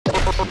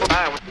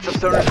Hi, what's up,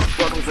 stoners?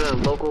 Welcome to the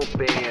local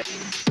band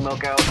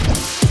Smokeout.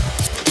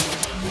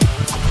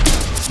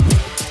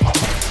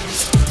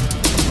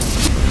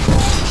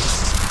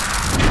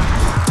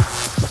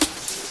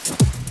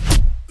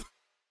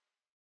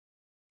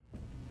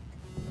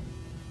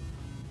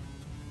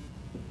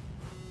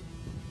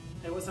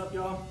 Hey, what's up,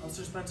 y'all? I'm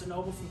Sir Spencer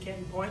Noble from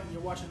Canton Point, and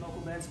you're watching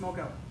local band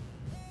Smokeout.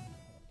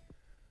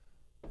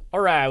 All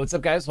right, what's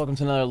up, guys? Welcome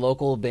to another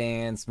local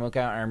band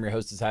Smokeout. I'm your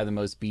host, is High the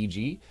Most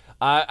BG.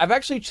 I've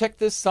actually checked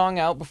this song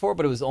out before,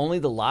 but it was only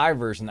the live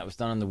version that was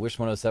done on the Wish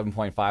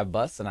 107.5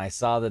 bus, and I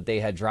saw that they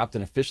had dropped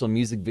an official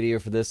music video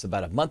for this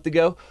about a month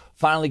ago.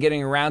 Finally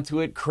getting around to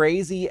it.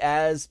 Crazy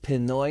as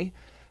Pinoy.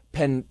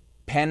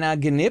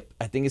 Panaginip,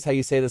 I think is how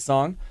you say the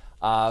song.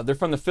 They're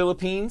from the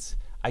Philippines.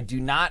 I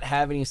do not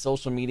have any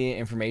social media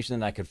information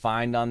that I could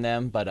find on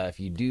them, but if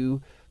you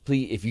do,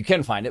 please, if you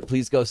can find it,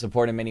 please go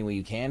support them any way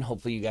you can.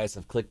 Hopefully you guys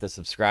have clicked the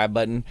subscribe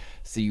button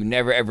so you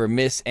never ever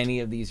miss any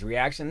of these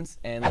reactions.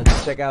 And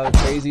let's check out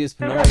Crazy as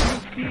Pinoy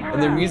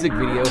and their music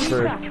video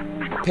for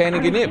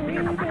Panaginip.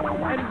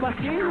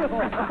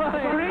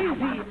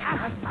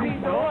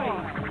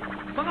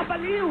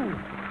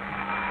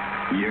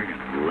 You're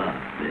gonna love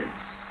this.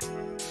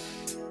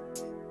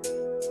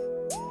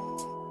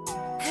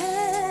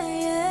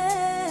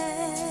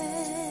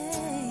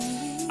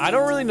 I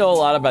don't really know a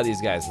lot about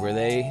these guys. Were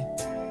they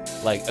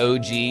like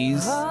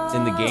OGs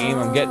in the game?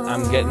 I'm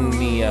getting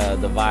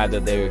the vibe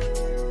that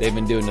they've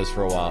been doing this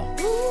for a while.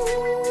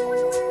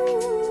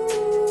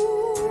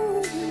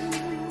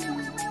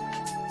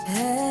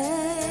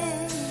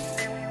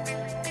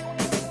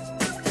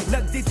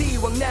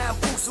 Nagditiwang na ang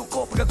puso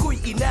ko pag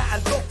ako'y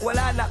inaantok.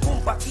 Wala na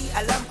akong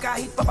pakialam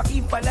kahit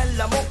papakimpa ng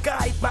lamok.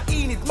 Kahit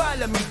mainit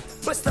malamig,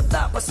 basta't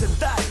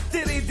napasandal.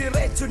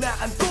 Dire-diretso na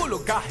ang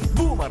tulog kahit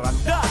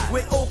bumaranda.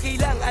 Well, okay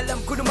lang,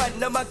 alam ko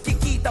naman na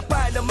magkikita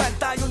pa naman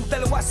tayong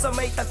dalawa sa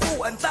may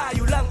tagpuan.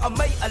 Tayo lang ang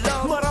may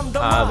alam.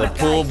 The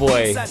pool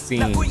boy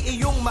scene.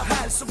 You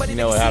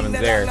know what happens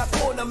there.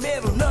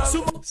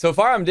 So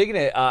far, I'm digging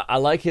it. I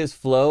like his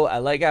flow. I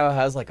like how it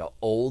has like an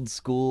old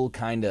school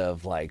kind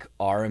of like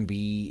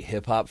R&B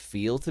hip hop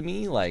feel to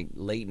me, like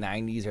late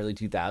 90s, early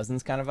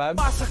 2000s kind of vibe.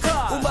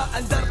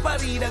 Umaandar pa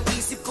rin ang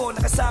isip ko,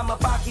 nakasama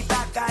pa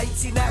kita kahit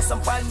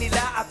sinasampal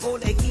nila ako,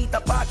 nakikita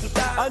pa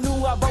kita. Ano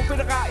nga bang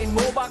pinakain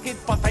mo?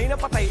 Bakit patay na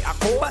patay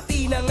ako?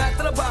 Pati na nga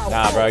trabaho.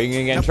 Nah, bro, you're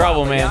gonna get in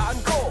trouble, man.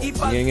 You're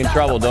gonna get in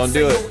trouble. Don't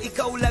do it.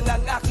 Ikaw lang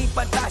ang aking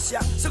pantasya.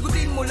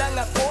 Sagutin mo lang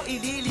ako,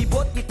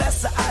 ililibot kita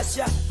sa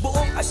Asya.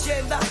 Buong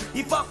asyenda,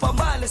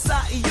 ipapamana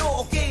sa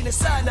iyo. Okay na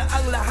sana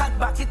ang lahat,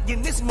 bakit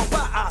ginis mo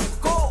pa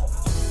ako?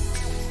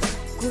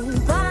 Kung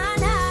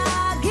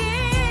panaginip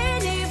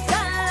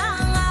ka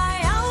lang,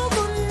 ayaw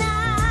ko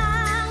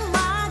nang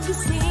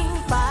magising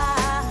pa.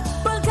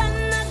 Pagka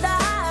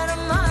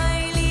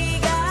nadaramay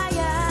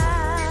ligaya,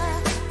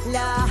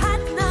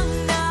 lahat ng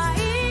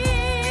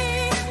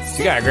nais.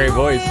 She got a great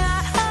voice.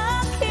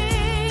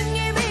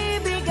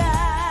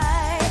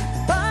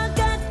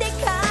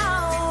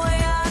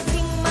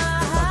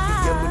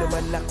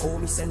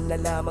 Minsan na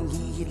lamang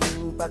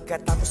hihiling,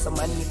 pagkatapos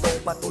naman nito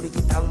patuloy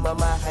kitang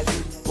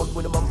mamahalin. Huwag mo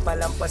naman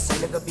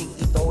palampasin ang gabing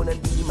ito nang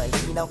di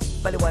malinaw.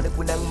 Paliwanag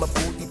ko nang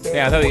mabuti.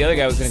 Yeah, I thought the other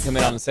guy was going to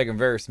come in on the second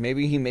verse.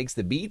 Maybe he makes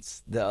the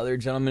beats, the other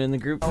gentleman in the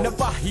group. Oh,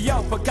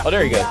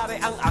 there he goes.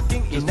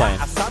 Just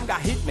playing.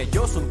 Kahit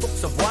medyo suntok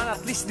sa buwan,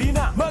 at least di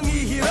na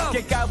manghihirap.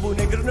 Kay Cabo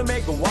Negro na may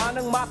gawa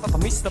ng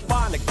matatamis na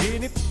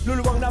panaginip.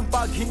 Luluwang ng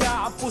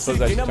paghinga, ang puso'y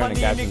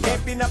kinamaninig. Kaya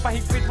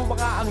pinapahigpit mo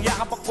mga ang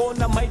yakap ako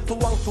na may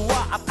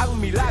tuwang-tuwa. At ang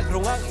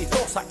milagro ngang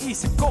ito sa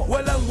isip ko,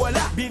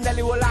 walang-wala.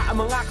 Binaliwala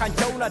ang mga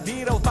kantyaw na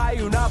di raw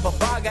tayo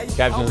nababagay.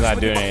 Caption's not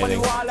doing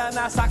anything. Paniwala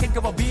na sa akin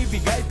ka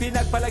mabibigay.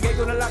 Pinagpalagay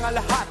ko na lang ang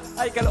lahat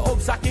ay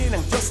kaloob sa akin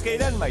ng Diyos.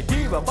 Kailan may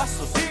di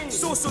babastusin.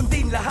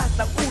 Susundin lahat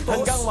ng utos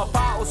hanggang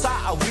mapao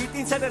sa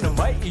awitin. Sana na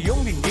may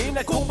iyong dinggin.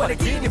 At kung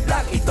panaginip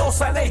lang ito,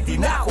 sana'y di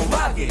na ako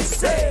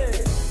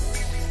magising.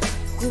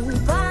 Kung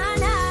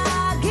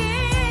panaginip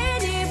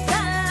ka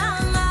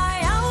lang,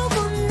 ayaw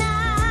ko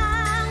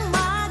nang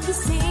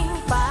magising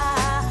pa.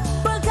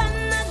 Pagka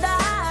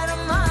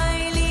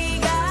nadaramay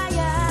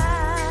ligaya,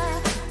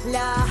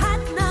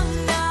 lahat ng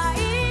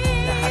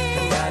naisin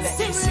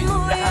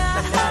mo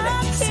yakin.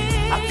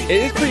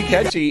 It is pretty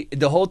catchy.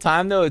 The whole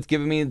time though, it's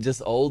giving me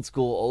just old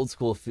school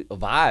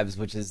vibes,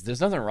 which is,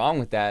 there's nothing wrong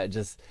with that.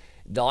 Just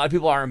a lot of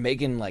people aren't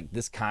making like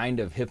this kind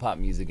of hip hop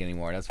music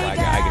anymore. That's why I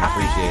can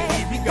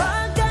appreciate it.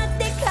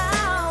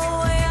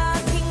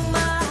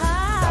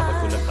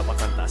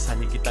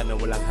 Kita na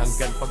walang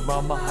hanggan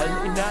pagmamahal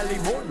na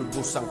inalay mo.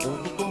 Lubusang kung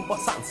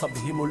tutumpasan,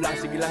 sabihin mo lang,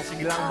 sige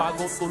lang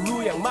bago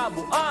tuluyang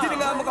mabuan. Di na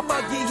nga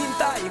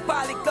makapaghihintay,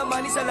 balik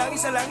naman isa lang.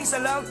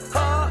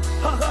 Ha,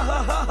 ha, ha,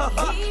 ha, ha,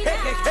 ha.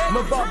 Hey.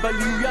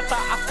 Mababaliw yata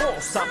ako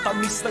sa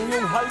tamis ng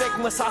iyong halik.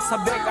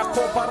 Masasabek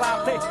ako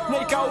parate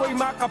na ikaw ay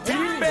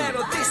makapili.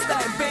 Pero this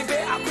time, baby,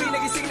 ako'y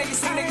nagising.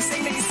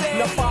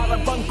 Na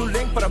parang bang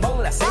tuling, para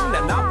bang lasing na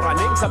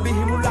napraning.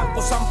 Sabihin mo lang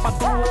ko saan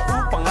patungo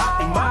upang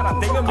ating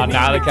marating.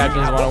 Now the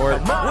captions want to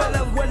work.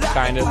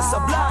 Kind of.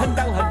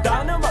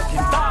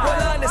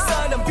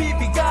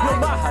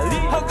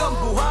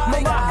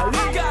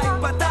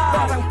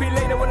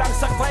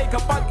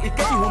 kapag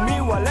ika'y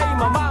humiwalay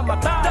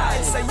mamamatay.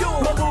 Dahil sa'yo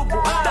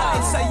mabubuhay,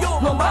 dahil sa'yo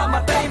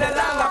mamamatay na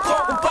lang ako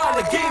kung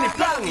panaginip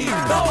lang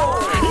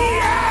ito.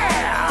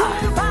 Yeah!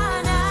 Kung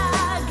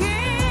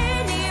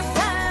panaginip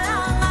ka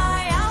lang,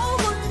 ayaw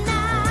mo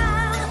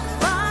nang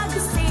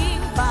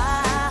magising pa.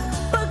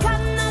 Pagka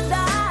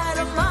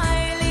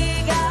nadaramay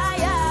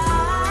ligaya,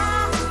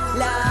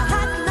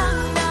 lahat ng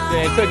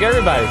Yeah, it took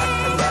everybody.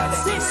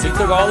 He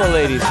took all the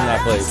ladies from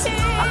that place.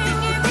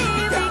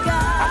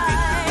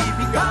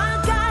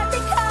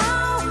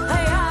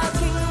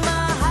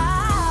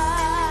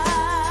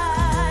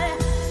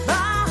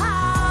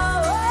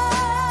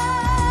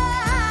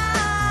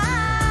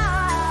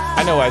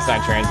 I know why it's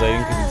not translating,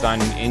 because it's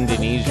on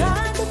Indonesian.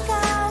 That's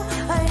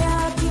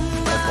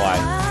why.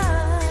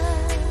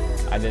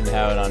 I didn't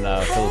have it on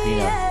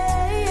Filipino.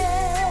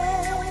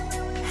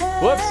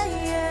 Whoops.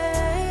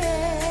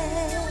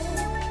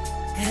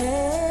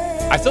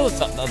 I still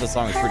thought the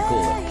song was pretty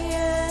cool though.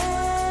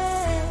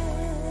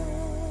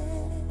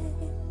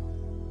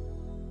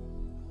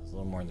 There's a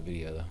little more in the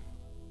video though.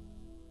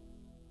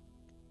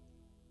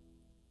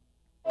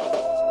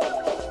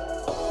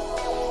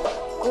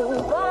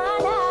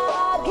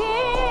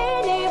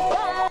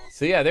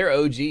 So yeah, they're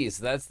OGs.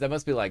 So that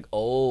must be like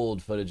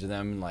old footage of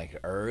them in like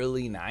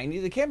early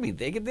 90s. It can't be.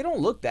 They don't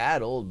look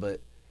that old, but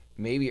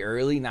maybe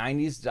early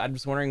 90s. I'm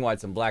just wondering why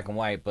it's in black and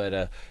white.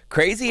 But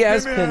crazy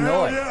as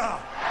Pinoy.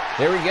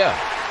 There we go.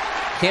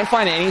 Can't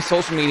find any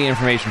social media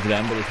information for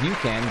them, but if you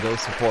can, go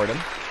support them.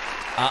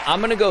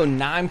 I'm gonna go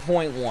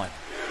 9.1.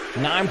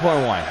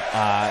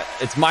 9.1.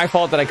 It's my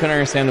fault that I couldn't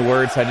understand the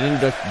words, so I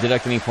didn't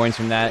deduct any points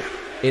from that.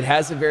 It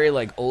has a very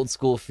like old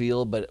school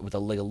feel, but with a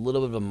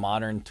little bit of a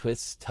modern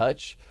twist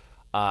touch.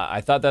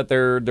 I thought that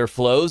their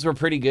flows were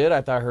pretty good.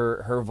 I thought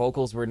her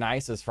vocals were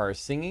nice as far as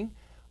singing.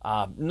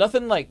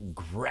 Nothing like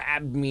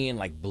grabbed me and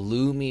like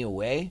blew me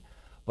away.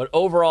 But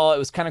overall, it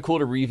was kind of cool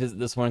to revisit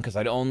this one because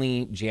I'd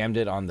only jammed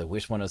it on the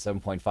Wish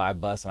 107.5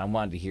 bus, and I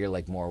wanted to hear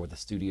like more what the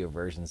studio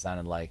version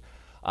sounded like.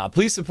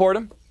 Please support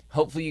them.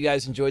 Hopefully you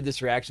guys enjoyed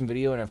this reaction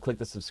video and have clicked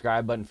the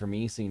subscribe button for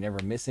me so you never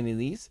miss any of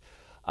these.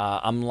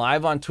 I'm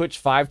live on Twitch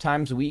 5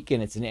 times a week,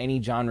 and it's an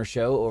any genre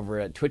show over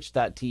at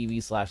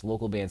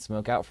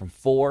twitch.tv/localbandsmokeout from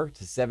 4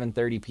 to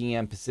 7:30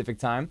 p.m. Pacific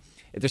time.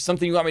 If there's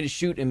something you want me to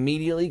shoot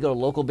immediately, go to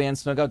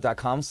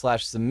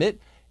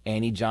localbandsmokeout.com/submit.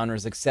 Any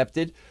genres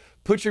accepted.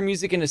 Put your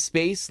music into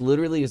space.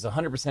 Literally is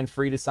 100%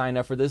 free to sign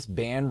up for this.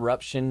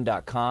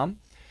 Bandruption.com.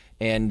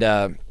 And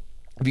if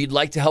you'd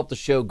like to help the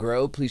show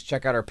grow, please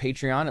check out our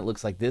Patreon. It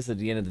looks like this at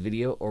the end of the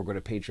video, or go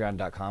to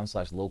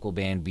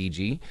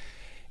patreon.com/localbandbg.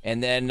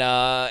 And then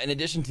in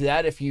addition to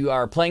that, if you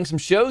are playing some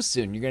shows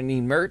soon, you're going to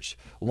need merch.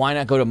 Why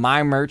not go to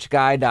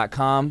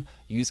mymerchguy.com,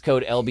 use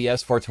code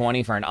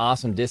LBS420 for an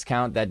awesome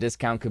discount. That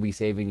discount could be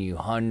saving you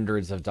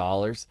hundreds of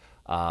dollars,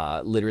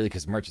 literally,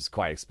 because merch is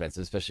quite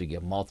expensive, especially if you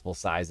get multiple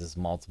sizes,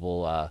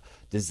 multiple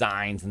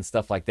designs and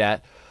stuff like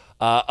that.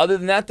 Other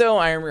than that, though,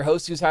 I am your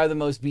host who's higher than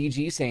most,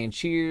 BG, saying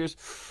cheers,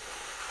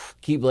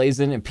 keep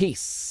blazing, and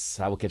peace.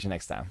 I will catch you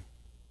next time.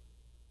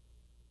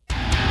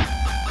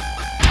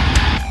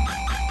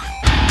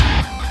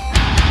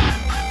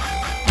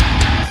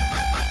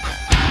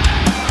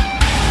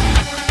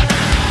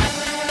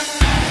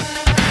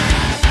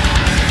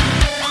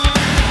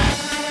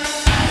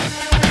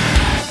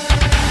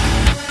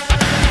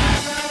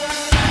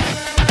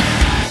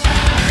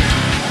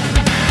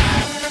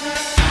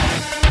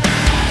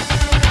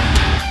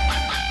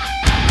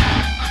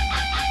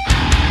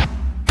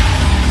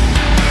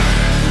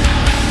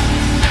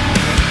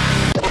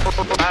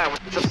 Hi,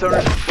 what's up,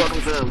 stoners?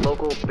 Welcome to the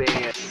local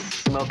band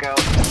Smokeout.